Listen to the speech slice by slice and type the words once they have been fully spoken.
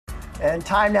And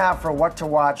time now for What to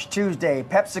Watch Tuesday.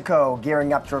 PepsiCo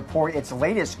gearing up to report its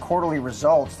latest quarterly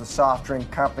results. The soft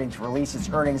drink company to release its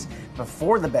earnings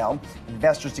before the bell.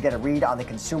 Investors to get a read on the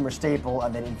consumer staple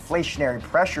amid inflationary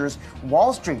pressures.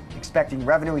 Wall Street expecting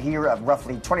revenue here of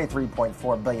roughly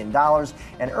 $23.4 billion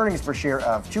and earnings per share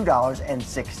of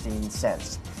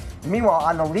 $2.16. Meanwhile,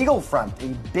 on the legal front, a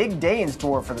big day in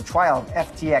store for the trial of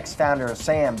FTX founder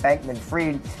Sam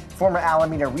Bankman-Fried. Former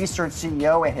Alameda Research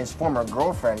CEO and his former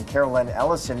girlfriend, Carolyn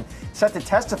Ellison, set to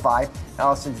testify.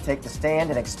 Ellison to take the stand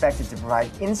and expected to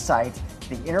provide insight to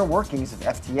the inner workings of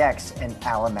FTX and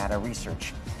Alameda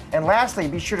Research. And lastly,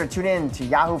 be sure to tune in to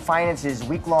Yahoo Finance's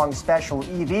week-long special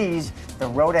EVs. The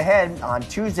road ahead on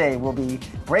Tuesday will be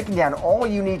breaking down all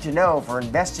you need to know for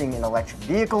investing in electric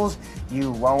vehicles.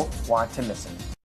 You won't want to miss it.